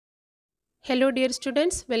Hello, dear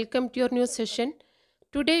students. Welcome to your new session.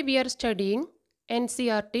 Today we are studying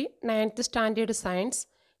NCRT 9th Standard Science,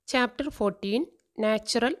 Chapter 14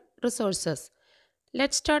 Natural Resources.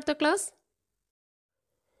 Let's start the class.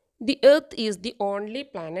 The Earth is the only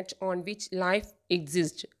planet on which life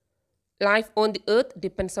exists. Life on the Earth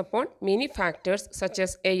depends upon many factors such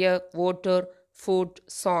as air, water, food,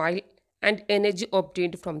 soil, and energy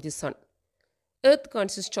obtained from the sun. Earth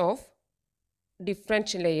consists of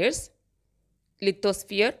different layers: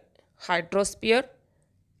 lithosphere, hydrosphere,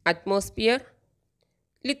 atmosphere.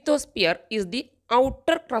 Lithosphere is the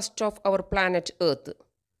outer crust of our planet Earth,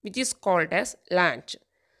 which is called as land.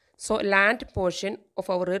 So, land portion of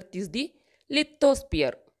our Earth is the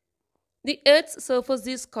lithosphere. The Earth's surface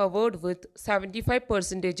is covered with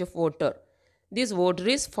 75% of water. This water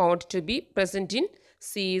is found to be present in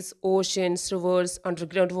seas, oceans, rivers,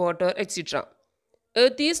 underground water, etc.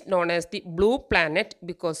 Earth is known as the blue planet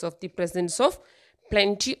because of the presence of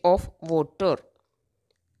plenty of water.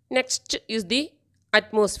 Next is the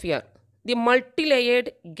atmosphere, the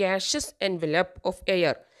multi-layered gaseous envelope of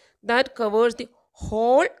air that covers the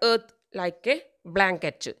whole Earth like a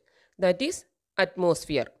blanket. That is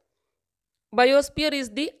atmosphere. Biosphere is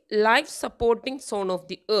the life-supporting zone of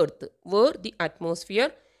the Earth where the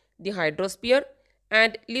atmosphere, the hydrosphere,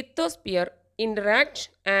 and lithosphere interact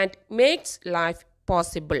and makes life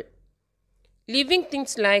possible. Living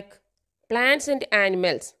things like plants and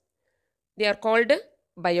animals, they are called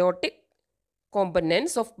biotic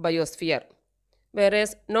components of biosphere.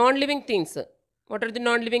 Whereas non-living things, what are the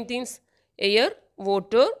non-living things? Air,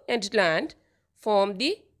 water, and land form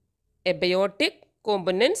the abiotic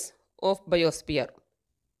components of biosphere.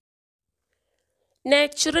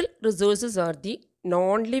 Natural resources are the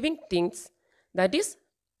non-living things, that is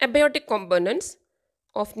abiotic components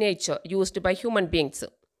of nature used by human beings.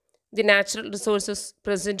 The natural resources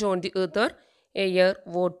present on the earth are air,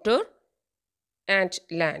 water, and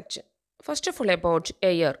land. First of all, about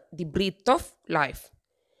air, the breath of life.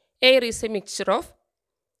 Air is a mixture of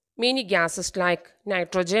many gases like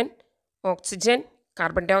nitrogen, oxygen,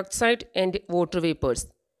 carbon dioxide, and water vapors.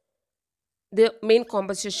 The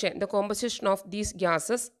composition of these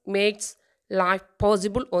gases makes life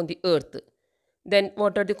possible on the earth. Then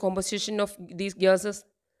what are the composition of these gases?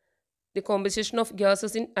 The composition of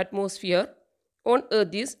gases in atmosphere on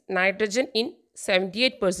earth is nitrogen in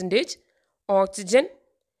 78%, oxygen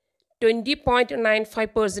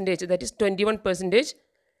 20.95%, that is 21%,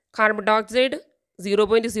 carbon dioxide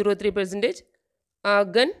 0.03%,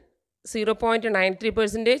 argon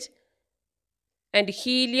 0.93%, and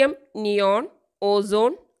helium, neon,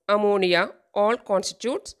 ozone, ammonia all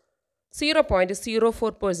constitutes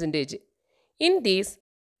 0.04%. In these,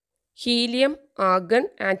 helium, argon,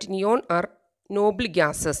 and neon are noble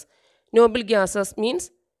gases. Noble gases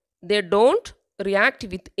means they don't react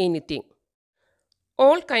with anything.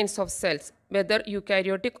 All kinds of cells, whether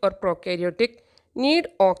eukaryotic or prokaryotic, need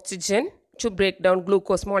oxygen to break down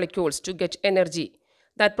glucose molecules to get energy.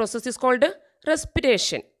 That process is called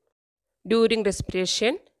respiration. During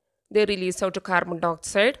respiration, they release out carbon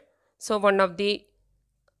dioxide. So, one of the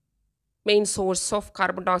main source of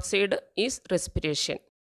carbon dioxide is respiration.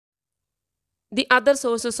 The other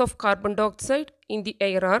sources of carbon dioxide in the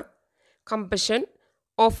air are combustion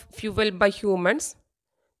of fuel by humans,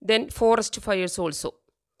 then forest fires also.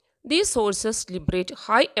 These sources liberate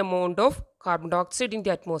high amount of carbon dioxide in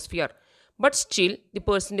the atmosphere, but still the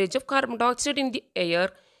percentage of carbon dioxide in the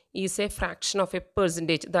air is a fraction of a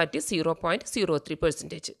percentage, that is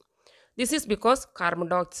 0.03%. This is because carbon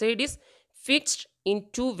dioxide is fixed in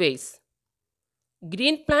two ways.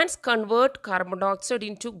 Green plants convert carbon dioxide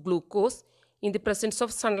into glucose in the presence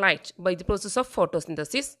of sunlight by the process of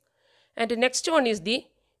photosynthesis. And the next one is the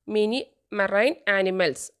many marine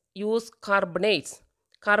animals use carbonates.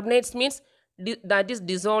 Carbonates means that is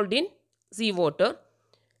dissolved in seawater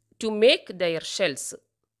to make their shells.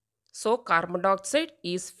 So, carbon dioxide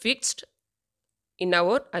is fixed in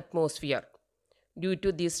our atmosphere due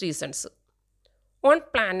to these reasons. On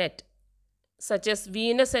planet such as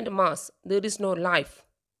Venus and Mars, there is no life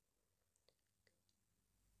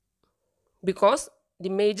because the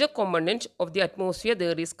major component of the atmosphere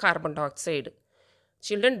there is carbon dioxide.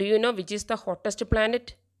 Children, do you know which is the hottest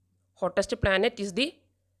planet? Hottest planet is the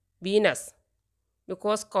Venus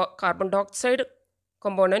because carbon dioxide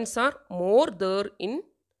components are more there in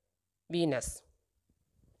Venus.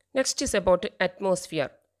 Next is about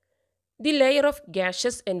atmosphere. The layer of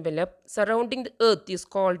gaseous envelope surrounding the Earth is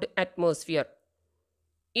called atmosphere.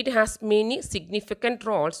 It has many significant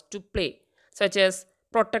roles to play, such as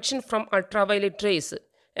protection from ultraviolet rays.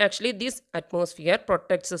 Actually, this atmosphere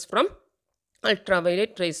protects us from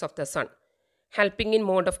ultraviolet rays of the sun. helping in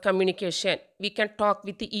mode of communication. We can talk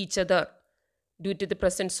with each other due to the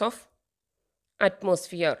presence of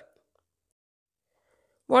atmosphere.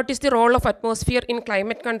 What is the role of atmosphere in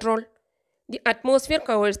climate control? The atmosphere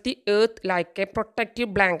covers the earth like a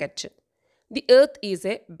protective blanket. The earth is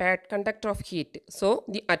a bad conductor of heat, so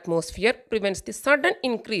the atmosphere prevents the sudden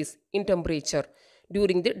increase in temperature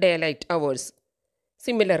during the daylight hours.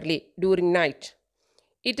 Similarly, during night,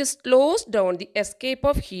 it slows down the escape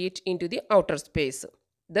of heat into the outer space.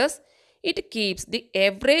 Thus, it keeps the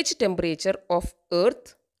average temperature of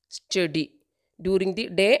earth steady during the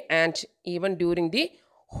day and even during the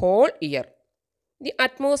whole year. The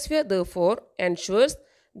atmosphere therefore ensures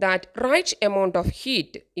that right amount of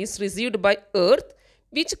heat is received by earth,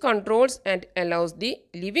 which controls and allows the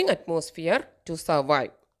living atmosphere to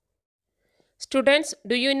survive. Students,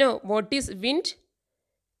 do you know what is wind?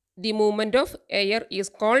 The movement of air is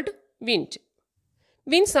called wind.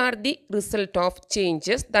 Winds are the result of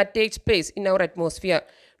changes that takes place in our atmosphere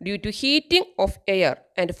due to heating of air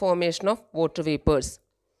and formation of water vapors.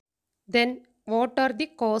 Then, what are the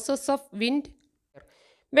causes of wind?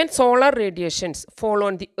 When solar radiations fall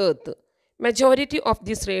on the earth, majority of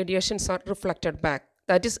these radiations are reflected back,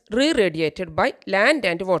 that is re-radiated by land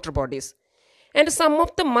and water bodies, and some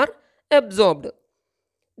of them are absorbed.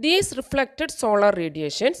 These reflected solar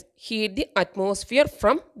radiations heat the atmosphere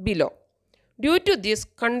from below. Due to this,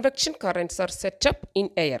 convection currents are set up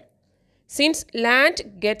in air. Since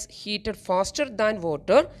land gets heated faster than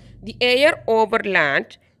water, the air over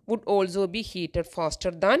land would also be heated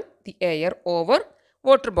faster than the air over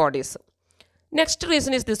water bodies. Next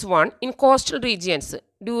reason is this one. In coastal regions,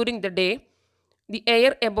 during the day, the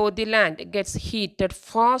air above the land gets heated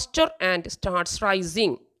faster and starts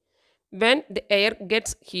rising. When the air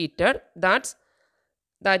gets heated, that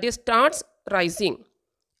is starts rising.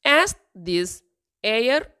 As this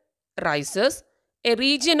air rises, a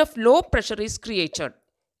region of low pressure is created,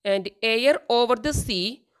 and air over the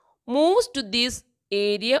sea moves to this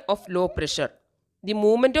area of low pressure. The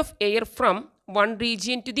movement of air from one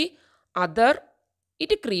region to the other,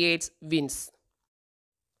 it creates winds.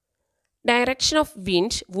 Direction of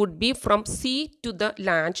wind would be from sea to the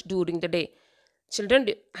land during the day. Children,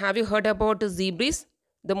 have you heard about the sea breeze?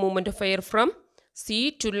 The movement of air from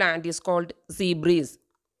sea to land is called sea breeze.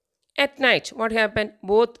 At night, what happened?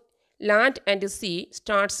 Both land and sea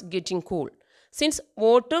starts getting cool. Since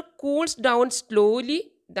water cools down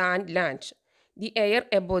slowly than land, the air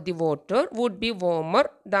above the water would be warmer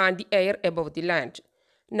than the air above the land.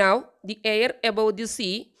 Now, the air above the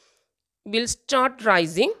sea will start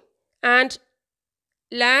rising and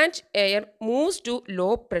land air moves to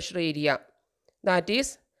low pressure area. That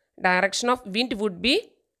is, direction of wind would be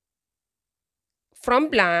from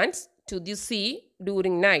lands to the sea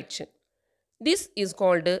during night. This is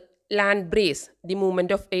called land breeze, the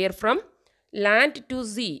movement of air from land to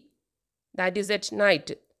sea, that is at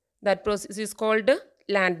night. That process is called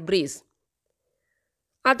land breeze.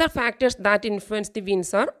 Other factors that influence the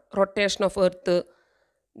winds are rotation of earth,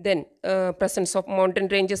 then presence of mountain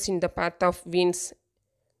ranges in the path of winds,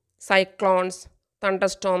 cyclones,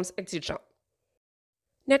 thunderstorms, etc.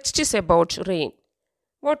 Next is about rain.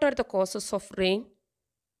 What are the causes of rain?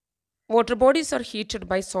 Water bodies are heated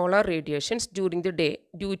by solar radiations during the day,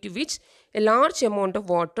 due to which a large amount of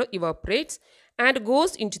water evaporates and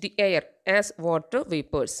goes into the air as water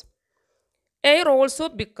vapors. Air also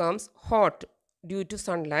becomes hot due to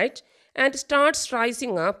sunlight and starts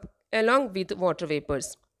rising up along with water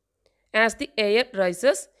vapors. As the air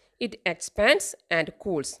rises, it expands and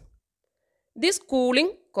cools. This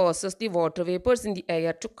cooling causes the water vapors in the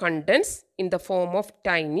air to condense in the form of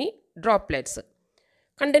tiny droplets.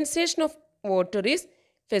 Condensation of water is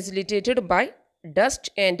facilitated by dust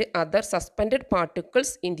and other suspended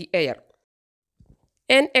particles in the air.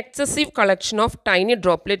 An excessive collection of tiny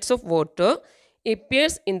droplets of water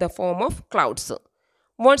appears in the form of clouds.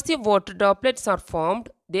 Once the water droplets are formed,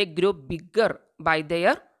 they grow bigger by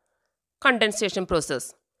their condensation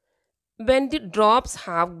process. When the drops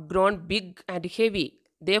have grown big and heavy,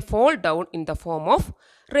 they fall down in the form of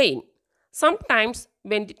rain. Sometimes,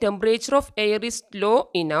 when the temperature of air is low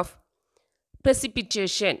enough,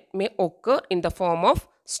 precipitation may occur in the form of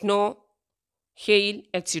snow, hail,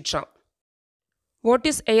 etc. What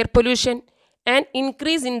is air pollution? An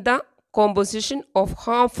increase in the composition of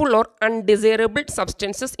harmful or undesirable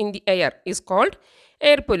substances in the air is called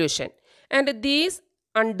air pollution. And these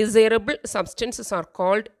undesirable substances are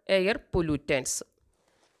called air pollutants.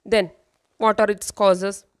 Then, what are its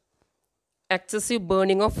causes? Excessive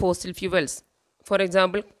burning of fossil fuels, for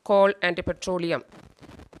example, coal and petroleum.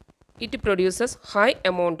 It produces high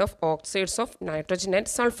amount of oxides of nitrogen and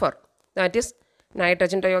sulfur. that is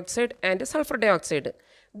nitrogen dioxide and sulfur dioxide.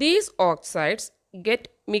 These oxides get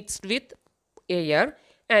mixed with air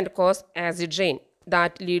and cause acid rain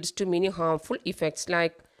that leads to many harmful effects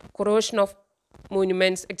like corrosion of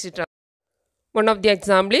monuments, etc. One of the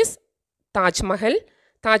examples is Taj Mahal.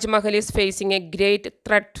 Taj Mahal is facing a great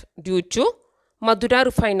threat due to Madura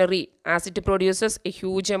refinery as it produces a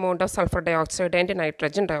huge amount of sulfur dioxide and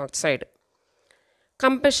nitrogen dioxide.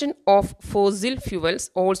 Combustion of fossil fuels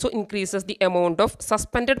also increases the amount of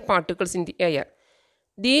suspended particles in the air.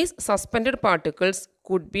 These suspended particles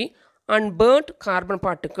could be unburnt carbon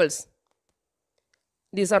particles.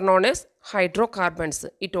 These are known as hydrocarbons.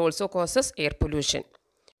 It also causes air pollution.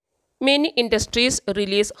 Many industries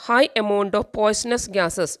release high amount of poisonous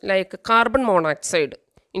gases like carbon monoxide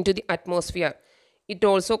into the atmosphere. It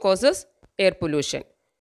also causes air pollution.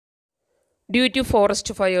 Due to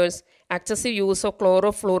forest fires, excessive use of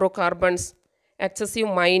chlorofluorocarbons, excessive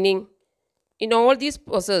mining, in all these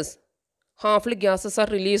processes, harmful gases are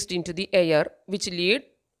released into the air which lead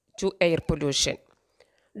to air pollution.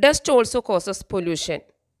 Dust also causes pollution.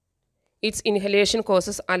 Its inhalation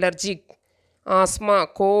causes allergic, asthma,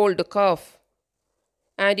 cold, cough,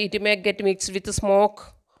 and it may get mixed with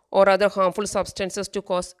smoke or other harmful substances to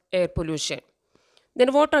cause air pollution.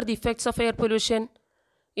 Then what are the effects of air pollution?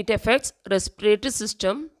 It affects respiratory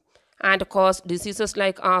system and cause diseases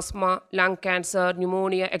like asthma, lung cancer,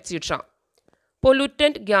 pneumonia, etc.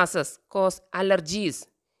 Pollutant gases cause allergies,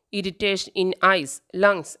 irritation in eyes,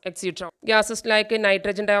 lungs, etc. Gases like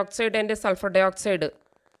nitrogen dioxide and sulfur dioxide,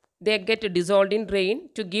 they get dissolved in rain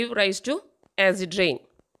to give rise to acid rain.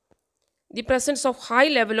 The presence of high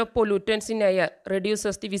level of pollutants in air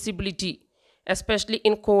reduces the visibility, especially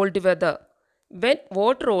in cold weather, when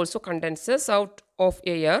water also condenses out of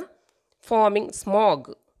air, forming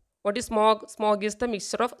smog. What is smog? Smog is the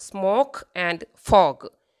mixture of smoke and fog.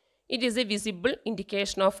 It is a visible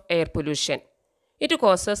indication of air pollution. It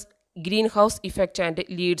causes greenhouse effect and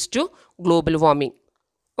leads to global warming.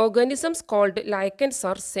 Organisms called lichens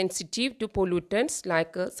are sensitive to pollutants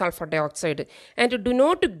like sulfur dioxide and do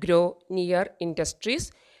not grow near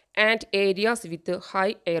industries and areas with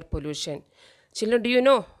high air pollution. Children, do you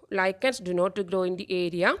know lichens do not grow in the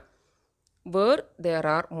area where there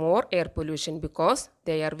are more air pollution because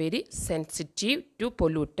they are very sensitive to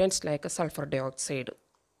pollutants like sulfur dioxide.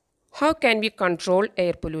 How can we control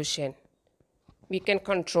air pollution? We can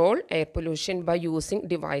control air pollution by using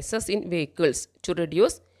devices in vehicles to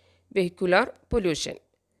reduce vehicular pollution.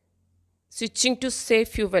 Switching to safe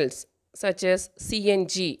fuels such as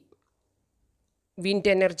CNG, wind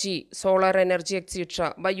energy, solar energy,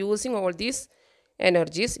 etc. By using all these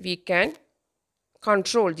energies, we can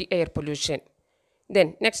control the air pollution.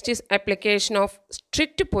 Then next is application of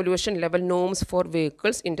strict pollution level norms for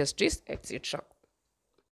vehicles, industries, etc.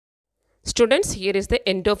 Students, here is the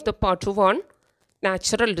end of the part 1,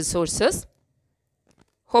 natural resources.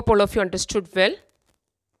 Hope all of you understood well.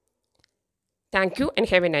 Thank you and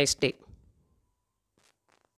have a nice day.